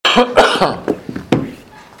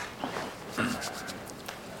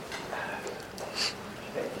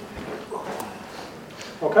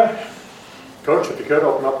Okay. Coach, if you could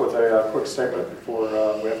open up with a quick statement before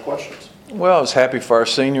we have questions. Well, I was happy for our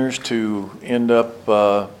seniors to end up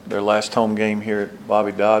their last home game here at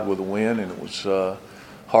Bobby Dodd with a win, and it was a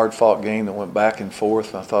hard-fought game that went back and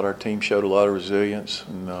forth. I thought our team showed a lot of resilience,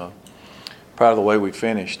 and proud of the way we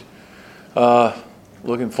finished.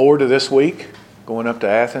 Looking forward to this week, going up to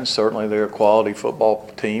Athens. Certainly they're a quality football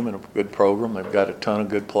team and a good program. They've got a ton of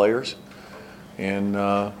good players, and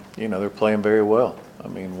they're playing very well. I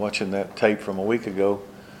mean, watching that tape from a week ago,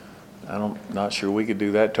 not sure we could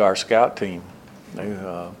do that to our scout team. They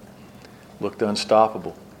looked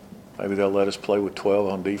unstoppable. Maybe they'll let us play with 12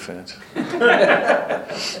 on defense.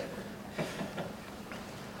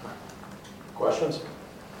 Questions?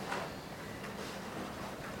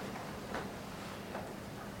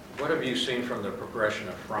 What have you seen from the progression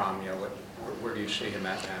of Fromm? Where do you see him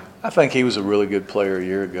at now? I think he was a really good player a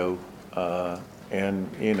year ago, and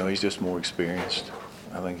he's just more experienced.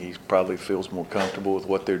 I think he probably feels more comfortable with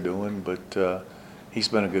what they're doing, but he's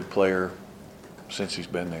been a good player since he's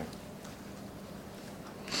been there.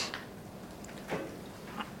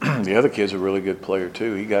 The other kid's a really good player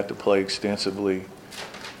too. He got to play extensively.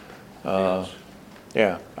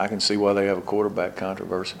 Yeah, I can see why they have a quarterback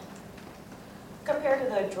controversy. Compared to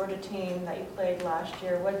the Georgia team that you played last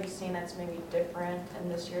year, what have you seen that's maybe different in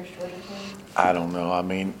this year's Georgia team? I don't know. I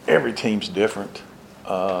mean, every team's different.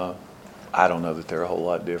 I don't know that they're a whole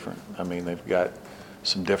lot different. I mean, they've got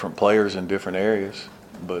some different players in different areas,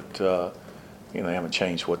 but they haven't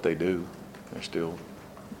changed what they do. They're still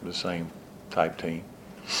the same type team.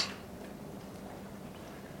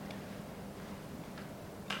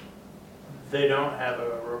 They don't have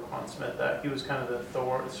a Roquan Smith. That he was kind of the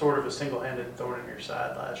thorn, sort of a single-handed thorn in your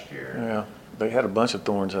side last year. Yeah, they had a bunch of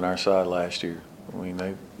thorns in our side last year. I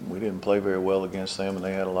mean, we didn't play very well against them, and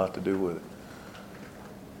they had a lot to do with it.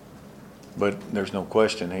 But there's no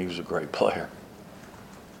question he was a great player.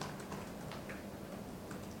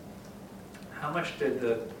 How much did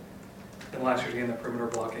in last year's game, the perimeter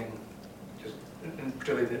blocking, just and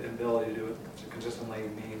particularly the ability to do it consistently,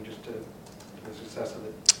 mean just to the success of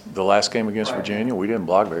it? The last game against Virginia, we didn't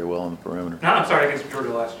block very well on the perimeter. No, I'm sorry, against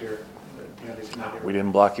Georgia last year. We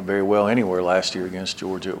didn't block you very well anywhere last year against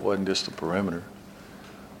Georgia. It wasn't just the perimeter.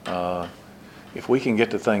 If we can get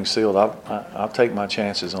the thing sealed, I'll take my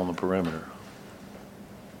chances on the perimeter.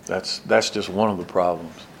 That's just one of the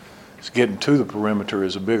problems. It's getting to the perimeter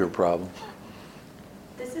is a bigger problem.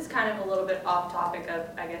 This is kind of a little bit off topic of,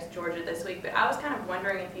 I guess, Georgia this week, but I was kind of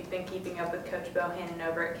wondering if you've been keeping up with Coach Bohannon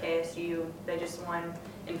over at KSU. They just won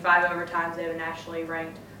in 5 overtimes. They have a nationally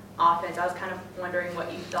ranked offense. I was kind of wondering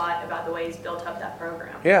what you thought about the way he's built up that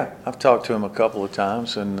program. Yeah, I've talked to him a couple of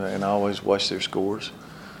times, and I always watch their scores.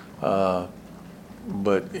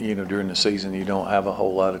 But, during the season, you don't have a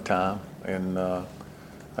whole lot of time, and I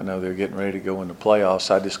know they're getting ready to go into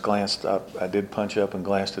playoffs. I just glanced up. I did punch up and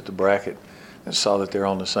glanced at the bracket and saw that they're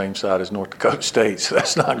on the same side as North Dakota State, so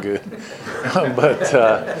that's not good. But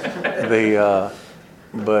they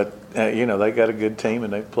got a good team,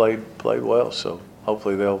 and they played well, so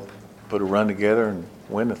hopefully they'll put a run together and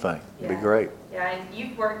win the thing. It'd be great. Yeah, and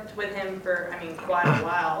you've worked with him for, quite a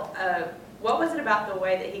while. What was it about the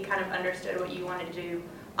way that he kind of understood what you wanted to do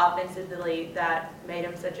offensively that made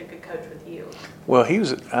him such a good coach with you? Well,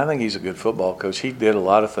 I think he's a good football coach. He did a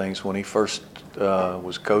lot of things when he first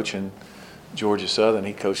was coaching Georgia Southern.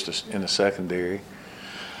 He coached us in the secondary.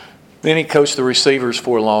 Then he coached the receivers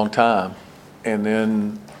for a long time. And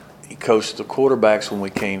then he coached the quarterbacks when we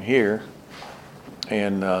came here.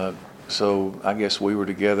 And so I guess we were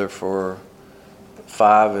together for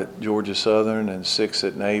 5 at Georgia Southern and 6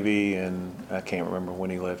 at Navy, and I can't remember when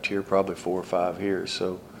he left here, probably 4 or 5 years.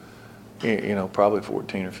 So, probably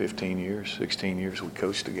 14 or 15 years, 16 years we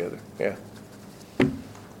coached together. Yeah.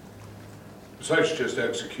 Besides just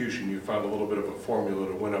execution, you found a little bit of a formula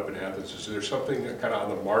to win up in Athens. Is there something kind of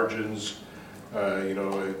on the margins,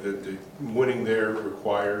 that winning there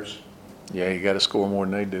requires? Yeah, you got to score more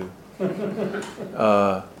than they do.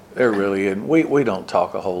 There really isn't. We don't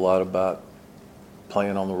talk a whole lot about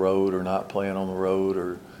playing on the road or not playing on the road,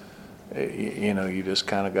 or you just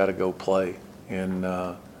kind of got to go play. And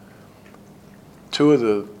 2 of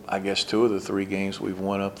the 3 games we've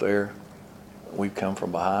won up there, we've come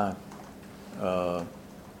from behind. The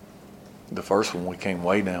first one we came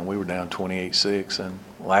way down. We were down 28-6, and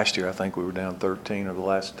last year I think we were down 13, or the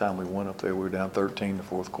last time we went up there we were down 13 in the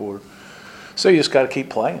 4th quarter. So you just got to keep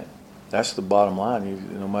playing. That's the bottom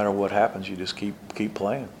line. No matter what happens, you just keep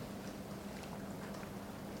playing.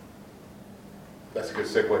 That's a good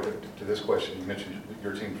segue to this question. You mentioned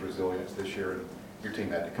your team's resilience this year, and your team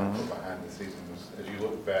had to come from behind the season. As you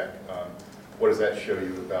look back, what does that show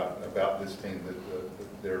you about this team,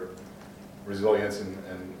 their resilience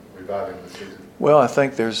and reviving the season? Well, I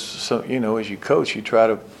think there's some, as you coach, you try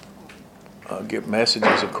to get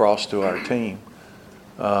messages across to our team.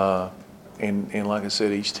 And like I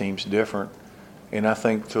said, each team's different. And I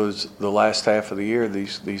think towards the last half of the year,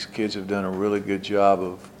 these kids have done a really good job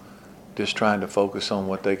of just trying to focus on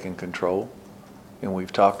what they can control. And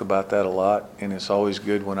we've talked about that a lot. And it's always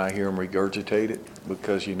good when I hear them regurgitate it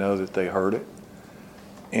because you know that they heard it.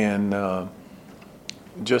 And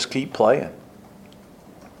just keep playing.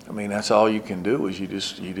 I mean, that's all you can do is you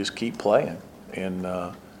just keep playing. And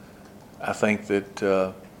I think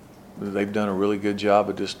that they've done a really good job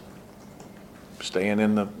of just staying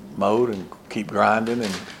in the mode and keep grinding.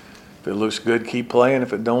 And if it looks good, keep playing.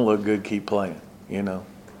 If it don't look good, keep playing,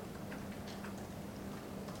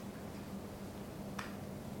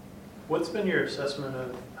 What's been your assessment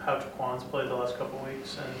of how Jaquan's played the last couple of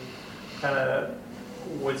weeks, and kind of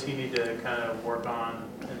what's he need to kind of work on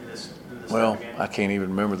in this Well, game? I can't even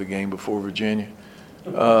remember the game before Virginia.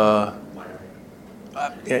 I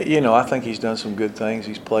think he's done some good things.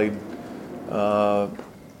 He's played, well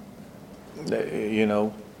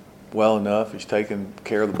enough. He's taken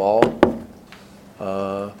care of the ball.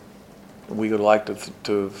 We would like to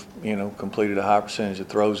have, completed a high percentage of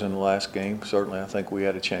throws in the last game. Certainly, I think we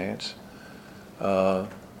had a chance.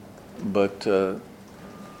 But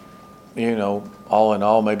all in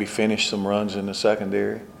all, maybe finish some runs in the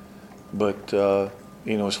secondary. But,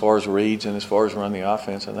 as far as reads and as far as running the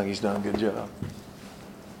offense, I think he's done a good job.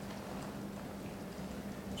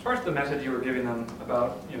 As far as the message you were giving them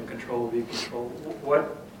about, control, be control,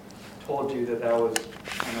 what told you that was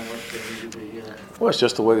kind of what they needed to hear? Well, it's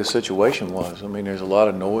just the way the situation was. I mean, there's a lot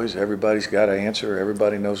of noise. Everybody's got to answer.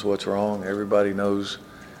 Everybody knows what's wrong. Everybody knows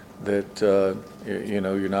that, you're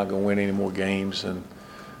not going to win any more games. And,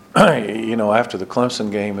 after the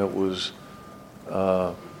Clemson game, it was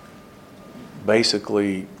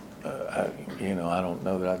basically, I don't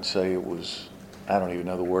know that I'd say it was, I don't even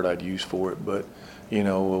know the word I'd use for it, but,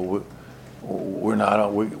 we've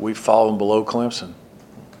fallen below Clemson.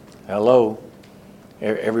 Hello,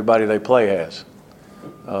 everybody they play has.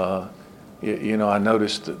 I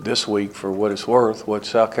noticed that this week, for what it's worth,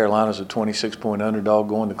 South Carolina's a 26-point underdog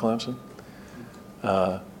going to Clemson.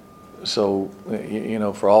 So,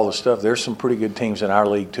 for all the stuff, there's some pretty good teams in our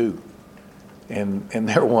league too, and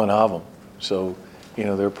they're one of them. So,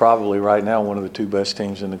 they're probably right now one of the two best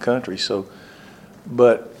teams in the country. So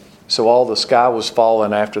all the sky was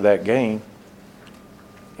falling after that game,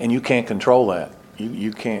 and you can't control that.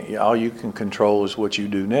 You can't. All you can control is what you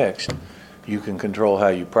do next. You can control how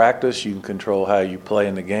you practice. You can control how you play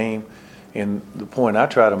in the game. And the point I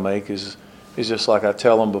try to make is just like I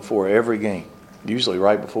tell them before every game, usually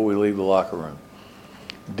right before we leave the locker room.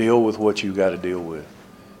 Deal with what you got to deal with.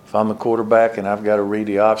 If I'm the quarterback and I've got to read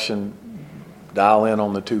the option, dial in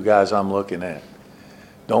on the two guys I'm looking at.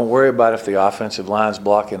 Don't worry about if the offensive line's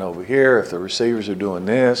blocking over here, if the receivers are doing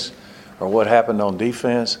this, or what happened on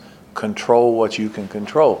defense. Control what you can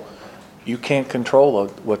control. You can't control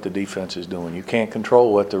what the defense is doing. You can't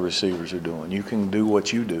control what the receivers are doing. You can do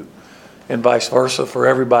what you do, and vice versa for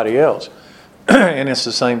everybody else. And it's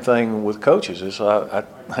the same thing with coaches. I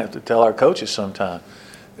have to tell our coaches sometimes,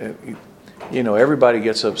 everybody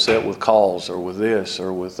gets upset with calls or with this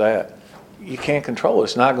or with that. You can't control it.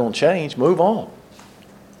 It's not going to change. Move on.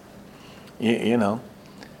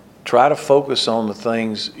 Try to focus on the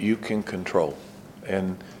things you can control.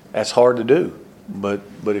 And that's hard to do, but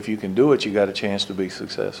if you can do it, you got a chance to be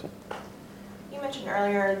successful. You mentioned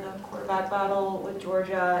earlier the quarterback battle with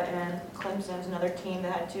Georgia, and Clemson's another team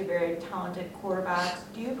that had two very talented quarterbacks.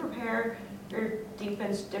 Do you prepare your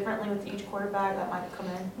defense differently with each quarterback that might come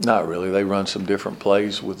in? Not really. They run some different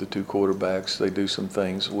plays with the two quarterbacks. They do some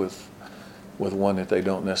things with one that they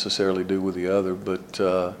don't necessarily do with the other, but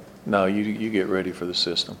no, you get ready for the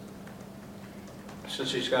system.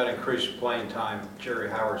 Since he's got increased playing time, Jerry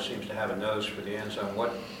Howard seems to have a nose for the end zone.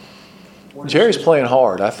 What is Jerry's his- playing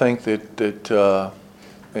hard. I think that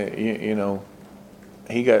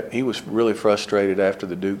he was really frustrated after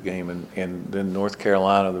the Duke game and then North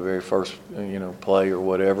Carolina, the very first play or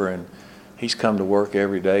whatever, and he's come to work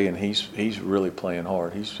every day and he's really playing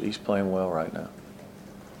hard. He's playing well right now.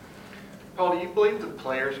 Paul, do you believe the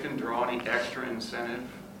players can draw any extra incentive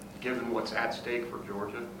given what's at stake for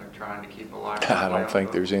Georgia? They're trying to keep alive. I don't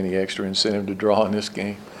think there's any extra incentive to draw in this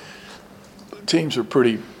game. Teams are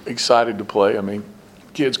pretty excited to play. I mean,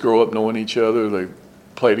 kids grow up knowing each other. They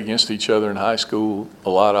played against each other in high school,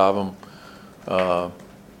 a lot of them.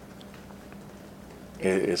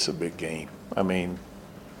 It's a big game. I mean,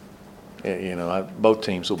 both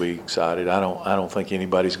teams will be excited. I don't think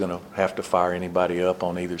anybody's going to have to fire anybody up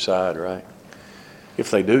on either side, right?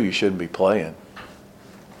 If they do, you shouldn't be playing.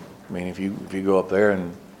 I mean, if you go up there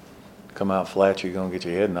and come out flat, you're going to get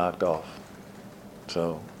your head knocked off.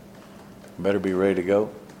 So, better be ready to go.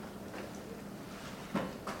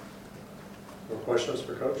 No questions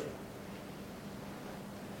for Coach?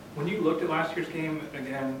 When you looked at last year's game,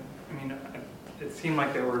 again, I mean, it seemed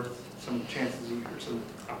like there were some chances or some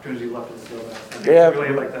opportunities you left in the field. And Yeah.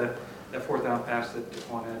 Really like that fourth down pass that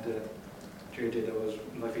Daquan had to JJ that was,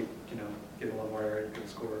 like, give him a little more area to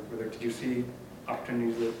score. Did you see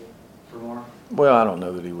opportunities for more? Well, I don't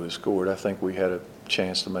know that he would have scored. I think we had a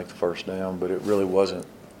chance to make the first down, but it really wasn't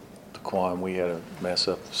Daquan. We had a mess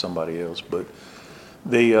up with somebody else. But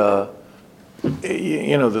the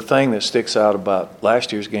thing that sticks out about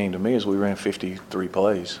last year's game to me is we ran 53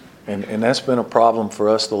 plays. And that's been a problem for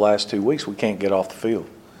us the last 2 weeks. We can't get off the field.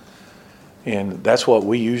 And that's what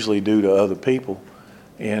we usually do to other people.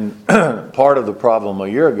 And part of the problem a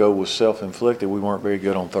year ago was self-inflicted. We weren't very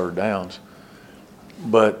good on third downs.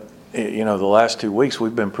 But, the last 2 weeks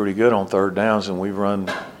we've been pretty good on third downs, and we've run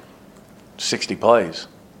 60 plays.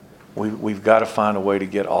 We've got to find a way to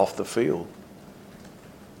get off the field.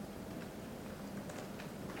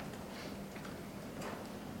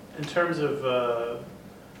 In terms of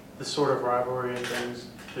the sort of rivalry and things,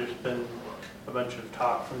 there's been a bunch of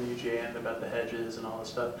talk from the UGA end about the hedges and all this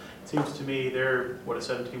stuff. It seems to me they're, a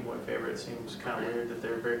 17-point favorite. It seems kind of weird that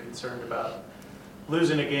they're very concerned about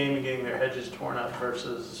losing a game and getting their hedges torn up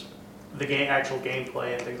versus the actual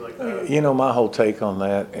gameplay and things like that. My whole take on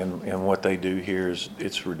that and what they do here is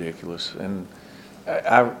it's ridiculous. And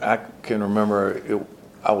I can remember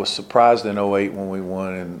I was surprised in 2008 when we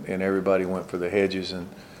won and everybody went for the hedges, and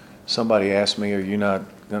somebody asked me, "Are you not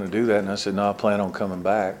going to do that?" And I said, "No, I plan on coming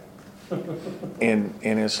back." and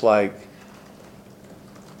it's like,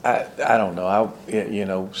 I don't know.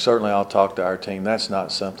 Certainly I'll talk to our team. That's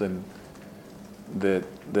not something that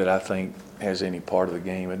I think has any part of the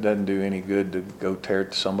game. It doesn't do any good to go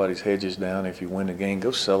tear somebody's hedges down. If you win the game,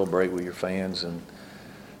 go celebrate with your fans and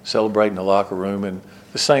celebrate in the locker room. And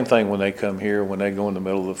the same thing when they come here, when they go in the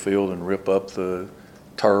middle of the field and rip up the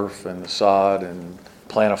turf and the sod and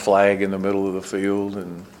plant a flag in the middle of the field.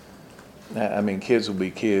 And I mean, kids will be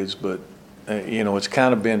kids, but it's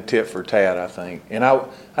kind of been tit for tat, I think. And I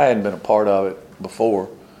hadn't been a part of it before.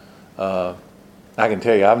 I can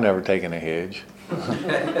tell you, I've never taken a hedge.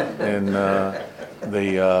 And I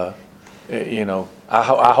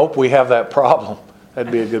hope we have that problem.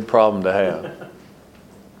 That'd be a good problem to have.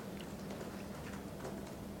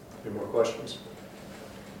 Any more questions?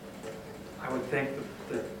 I would think that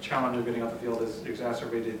the challenge of getting off the field is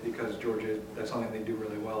exacerbated because Georgia, that's something they do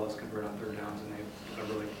really well, is convert on third downs, and they have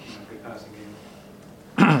a really good passing game.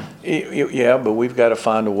 Yeah, but we've got to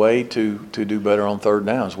find a way to do better on third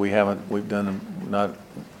downs. We hadn't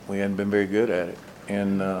been very good at it,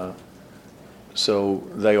 and so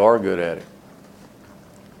they are good at it.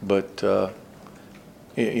 But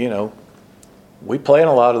we play in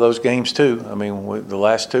a lot of those games too. I mean, the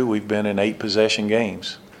last two we've been in 8 possession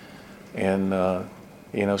games, and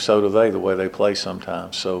so do they. The way they play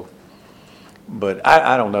sometimes. So, but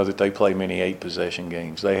I don't know that they play many 8 possession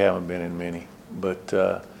games. They haven't been in many, but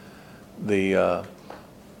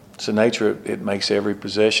it's the nature. It makes every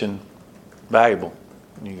possession valuable.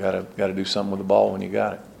 You got to do something with the ball when you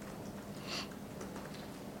got it.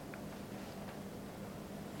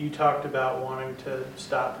 You talked about wanting to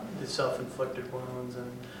stop the self-inflicted wounds,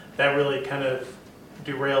 and that really kind of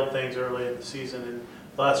derailed things early in the season. And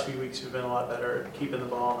the last few weeks have been a lot better at keeping the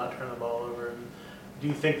ball, not turning the ball over. And do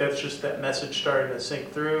you think that's just that message starting to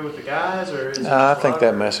sink through with the guys, or is it? I think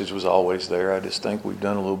that message was always there. I just think we've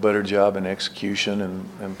done a little better job in execution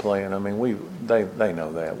and playing. I mean, they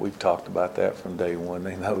know that. We've talked about that from day one.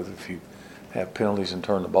 They know that if you have penalties and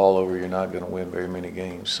turn the ball over, you're not going to win very many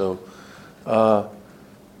games. So the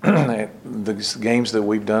games that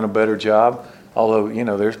we've done a better job, although,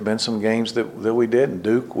 there's been some games that we didn't.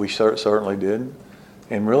 Duke, we certainly didn't.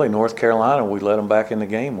 And really, North Carolina, we let them back in the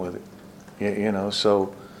game with it.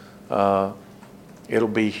 So it'll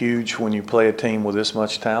be huge when you play a team with this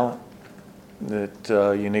much talent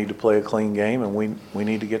that you need to play a clean game, and we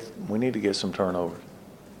need to get some turnovers.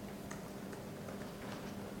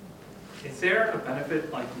 Is there a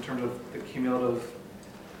benefit, like in terms of the cumulative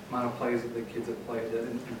amount of plays that the kids have played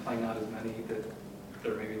and playing not as many, that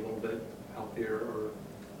they're maybe a little bit healthier or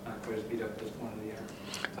not quite as beat up at this point of the year?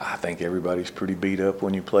 I think everybody's pretty beat up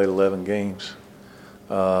when you played 11 games.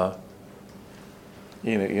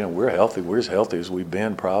 we're healthy. We're as healthy as we've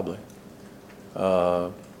been probably.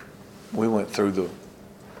 We went through the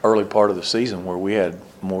early part of the season where we had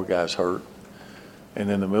more guys hurt, and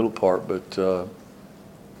then the middle part. But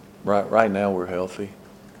right now we're healthy.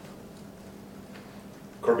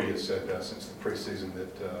 Kirby has said since the preseason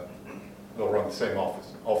that they'll run the same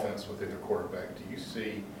offense with either quarterback. Do you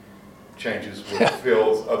see changes with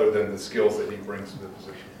Fields other than the skills that he brings to the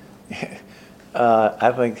position?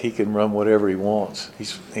 I think he can run whatever he wants.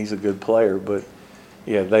 He's a good player, but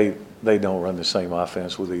yeah, they don't run the same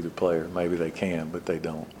offense with either player. Maybe they can, but they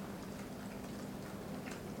don't.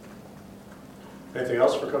 Anything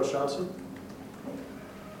else for Coach Johnson?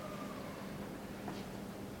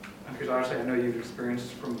 I'm curious, honestly, I know you've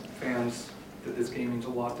experienced from fans that this game means a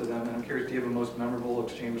lot to them, and I'm curious, do you have a most memorable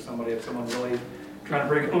exchange with somebody, if someone really trying to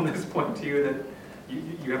bring home this point to you that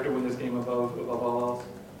you have to win this game above all else?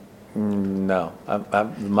 No,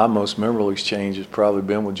 my most memorable exchange has probably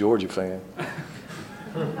been with Georgia fan.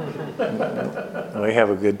 We have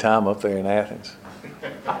a good time up there in Athens.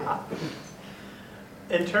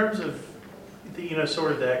 In terms of,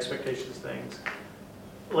 sort of the expectations things,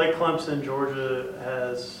 like Clemson, Georgia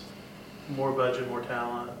has more budget, more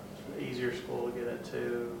talent, easier school to get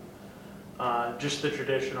into, just the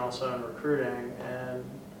tradition also in recruiting. And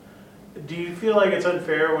do you feel like it's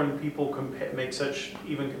unfair when people make such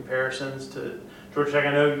even comparisons to Georgia Tech?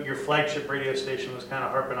 I know your flagship radio station was kind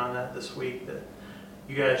of harping on that this week, that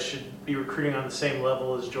you guys should be recruiting on the same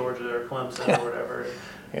level as Georgia or Clemson or whatever.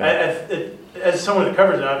 Yeah. As someone that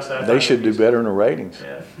covers it, obviously, They should do better in the ratings.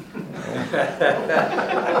 Yeah.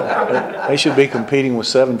 They should be competing with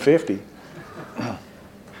 750.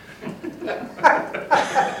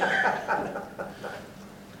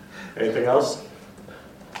 Anything else?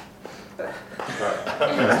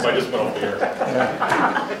 I just went off the air.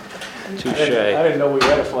 I didn't know we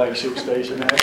had a flagship station.